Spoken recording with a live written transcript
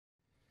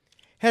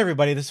Hey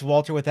everybody, this is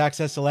Walter with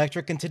Access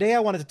Electric, and today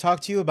I wanted to talk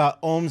to you about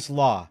Ohm's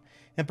law.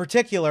 In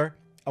particular,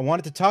 I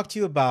wanted to talk to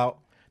you about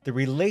the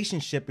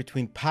relationship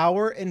between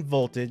power and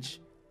voltage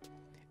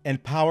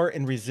and power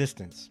and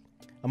resistance.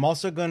 I'm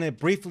also going to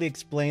briefly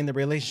explain the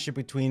relationship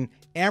between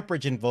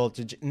amperage and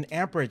voltage and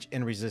amperage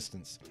and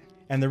resistance.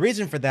 And the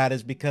reason for that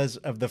is because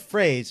of the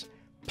phrase,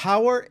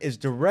 power is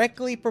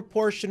directly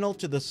proportional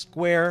to the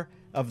square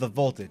of the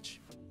voltage.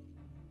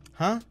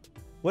 Huh?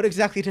 What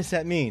exactly does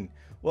that mean?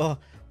 Well,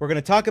 we're going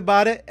to talk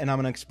about it, and I'm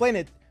going to explain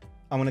it.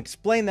 I'm going to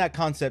explain that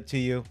concept to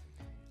you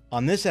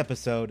on this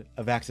episode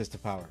of Access to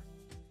Power.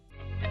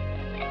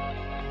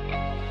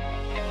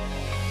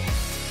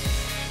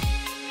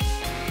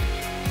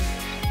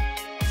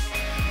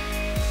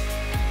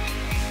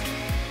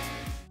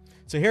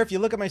 So here, if you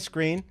look at my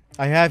screen,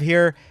 I have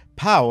here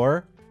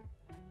power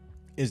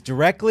is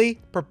directly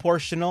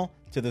proportional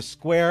to the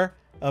square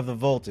of the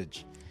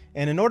voltage.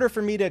 And in order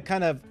for me to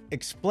kind of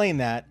explain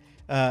that,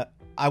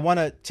 I want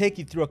to take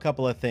you through a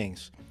couple of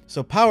things.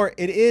 So power,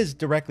 it is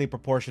directly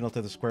proportional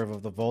to the square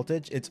of the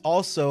voltage. It's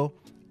also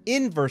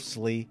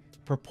inversely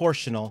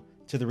proportional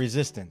to the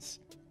resistance.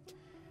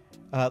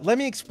 Let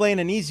me explain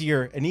an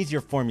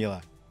easier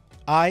formula.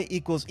 I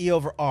equals E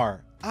over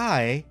R.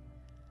 I,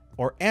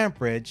 or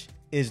amperage,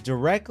 is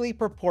directly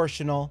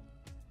proportional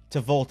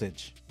to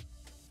voltage.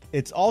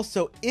 It's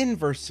also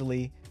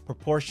inversely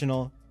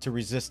proportional to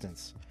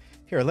resistance.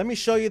 Here, let me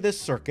show you this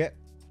circuit.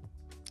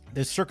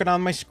 This circuit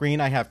on my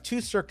screen, I have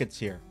two circuits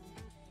here.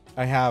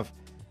 I have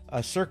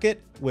a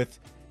circuit with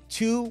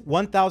two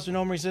 1000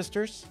 ohm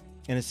resistors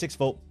and a 6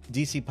 volt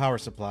DC power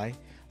supply.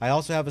 I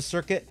also have a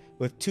circuit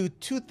with two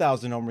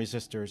 2000 ohm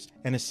resistors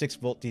and a 6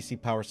 volt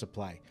DC power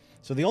supply.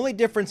 So the only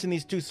difference in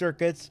these two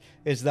circuits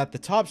is that the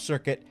top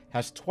circuit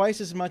has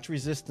twice as much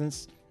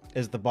resistance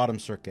as the bottom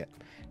circuit.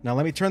 Now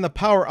let me turn the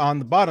power on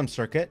the bottom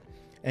circuit,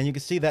 and you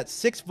can see that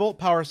 6 volt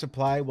power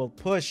supply will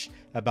push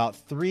about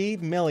 3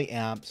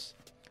 milliamps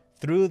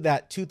through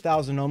that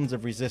 2000 ohms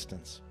of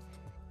resistance.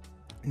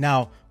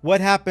 Now,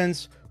 what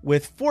happens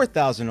with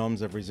 4000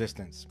 ohms of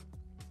resistance?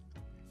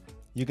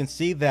 You can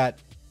see that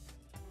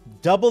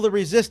double the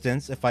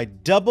resistance. If I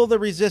double the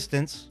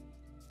resistance,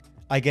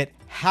 I get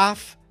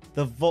half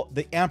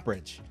the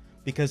amperage,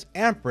 because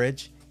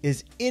amperage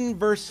is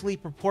inversely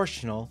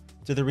proportional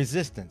to the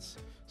resistance.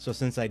 So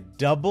since I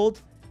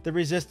doubled the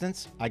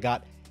resistance, I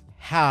got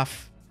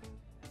half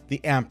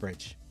the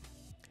amperage.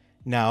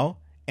 Now,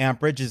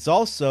 amperage is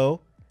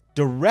also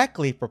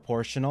directly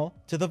proportional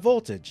to the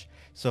voltage.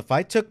 So if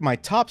I took my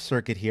top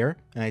circuit here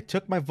and I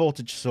took my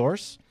voltage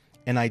source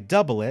and I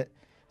double it,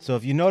 so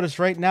if you notice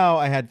right now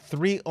I had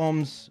 3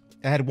 ohms,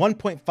 I had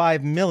 1.5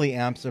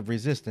 milliamps of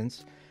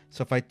resistance.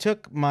 So if I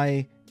took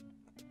my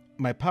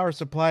power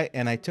supply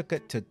and I took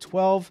it to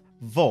 12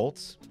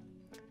 volts,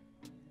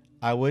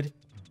 I would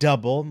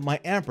double my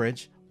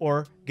amperage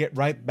or get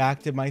right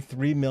back to my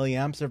 3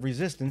 milliamps of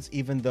resistance,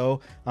 even though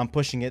I'm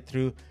pushing it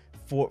through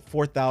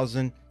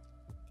 4,000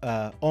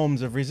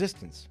 ohms of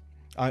resistance.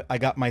 I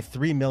got my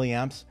 3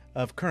 milliamps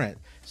of current.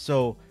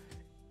 So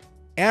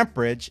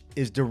amperage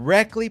is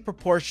directly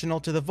proportional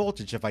to the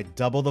voltage. If I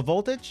double the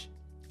voltage,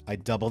 I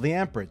double the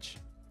amperage.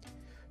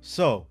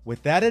 So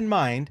with that in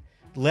mind,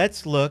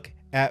 let's look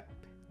at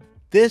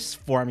this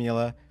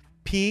formula.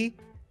 P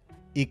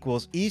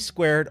equals E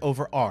squared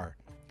over R.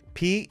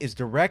 P is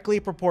directly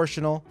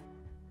proportional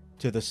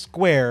to the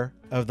square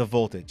of the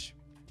voltage.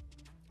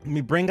 Let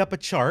me bring up a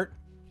chart.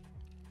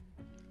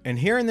 And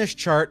here in this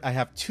chart, I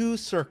have two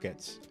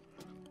circuits.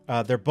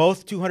 They're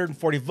both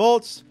 240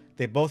 volts.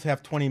 They both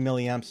have 20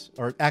 milliamps,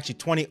 or actually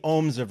 20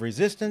 ohms of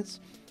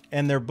resistance.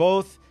 And they're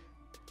both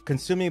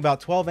consuming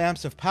about 12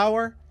 amps of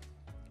power.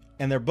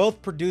 And they're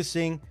both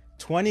producing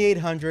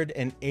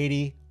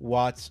 2,880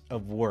 watts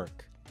of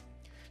work.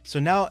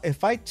 So now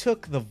if I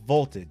took the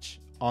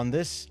voltage on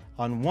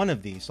one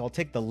of these, so I'll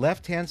take the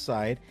left-hand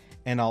side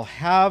and I'll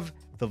have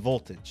the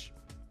voltage.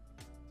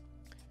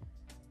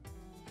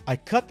 I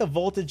cut the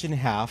voltage in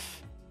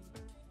half,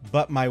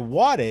 but my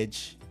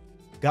wattage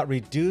got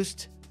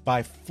reduced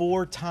by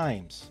 4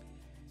 times.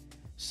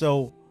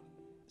 So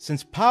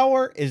since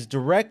power is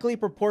directly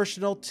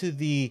proportional to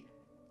the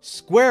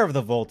square of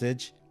the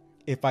voltage,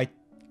 if I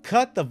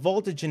cut the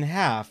voltage in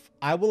half,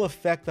 I will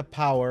affect the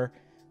power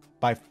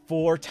by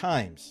 4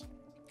 times.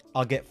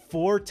 I'll get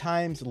 4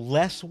 times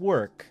less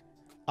work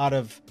out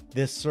of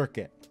this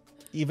circuit,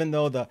 even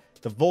though the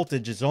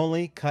voltage is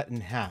only cut in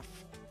half.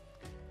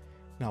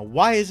 Now,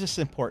 why is this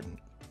important?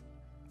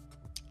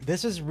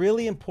 This is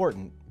really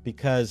important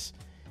because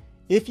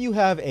if you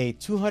have a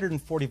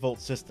 240 volt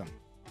system,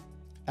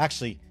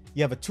 actually,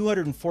 you have a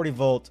 240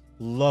 volt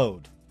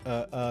load,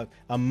 a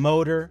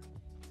motor,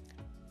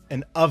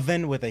 an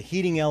oven with a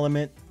heating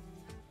element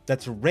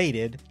that's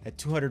rated at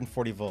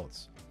 240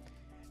 volts.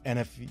 And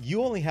if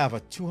you only have a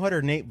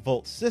 208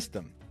 volt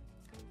system,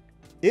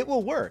 it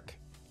will work.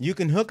 You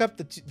can hook up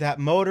that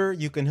motor,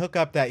 you can hook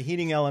up that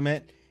heating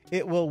element,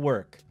 it will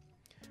work.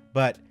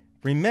 But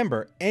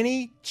remember,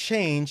 any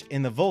change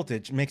in the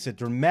voltage makes a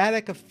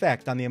dramatic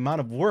effect on the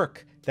amount of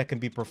work that can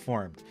be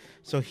performed.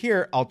 So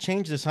here, I'll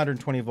change this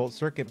 120 volt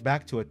circuit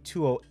back to a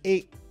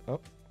 208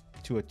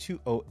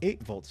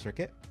 volt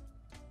circuit.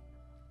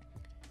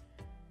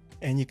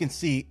 And you can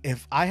see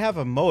if I have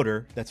a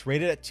motor that's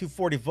rated at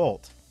 240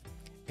 volt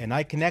and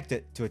I connect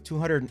it to a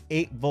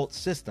 208 volt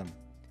system,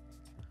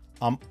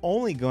 I'm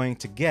only going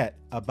to get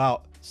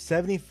about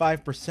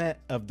 75%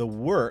 of the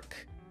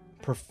work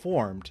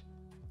performed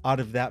out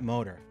of that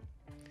motor.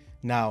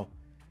 Now,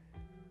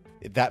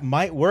 that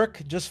might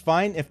work just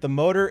fine if the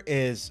motor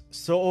is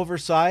so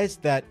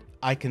oversized that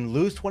I can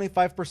lose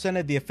 25%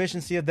 of the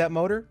efficiency of that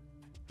motor,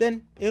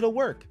 then it'll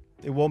work.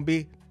 It won't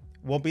be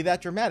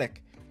that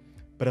dramatic.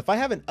 But if I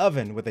have an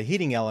oven with a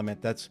heating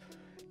element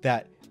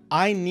that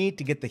I need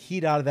to get the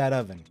heat out of that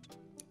oven,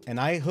 and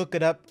I hook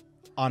it up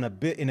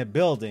in a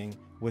building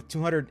with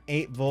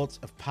 208 volts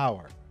of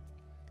power,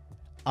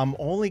 I'm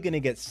only going to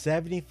get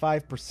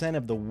 75%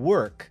 of the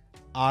work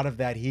out of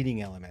that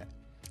heating element.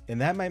 And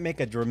that might make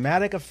a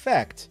dramatic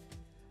effect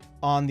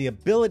on the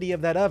ability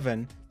of that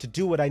oven to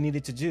do what I need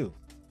it to do.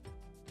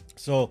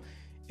 So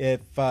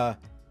if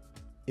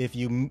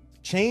you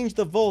change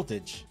the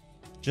voltage,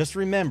 just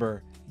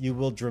remember, you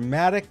will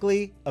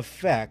dramatically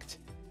affect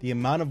the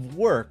amount of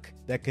work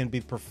that can be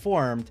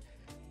performed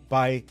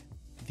by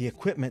the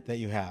equipment that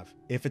you have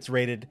if it's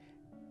rated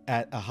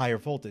at a higher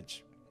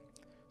voltage.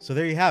 So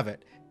there you have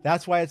it.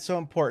 That's why it's so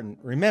important.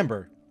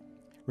 Remember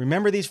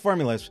these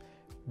formulas.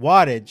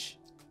 Wattage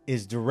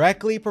is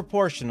directly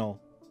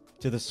proportional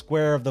to the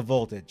square of the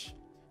voltage.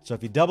 So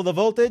if you double the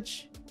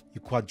voltage,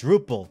 you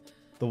quadruple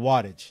the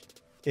wattage.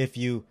 If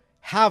you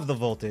halve the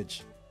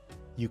voltage,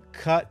 you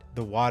cut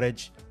the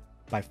wattage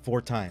by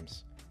 4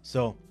 times.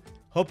 So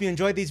hope you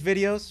enjoyed these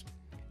videos.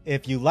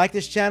 If you like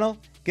this channel,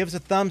 give us a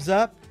thumbs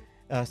up,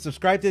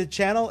 subscribe to the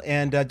channel,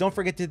 and don't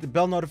forget to hit the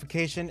bell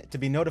notification to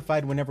be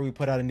notified whenever we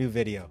put out a new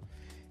video.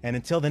 And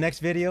until the next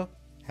video,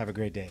 have a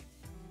great day.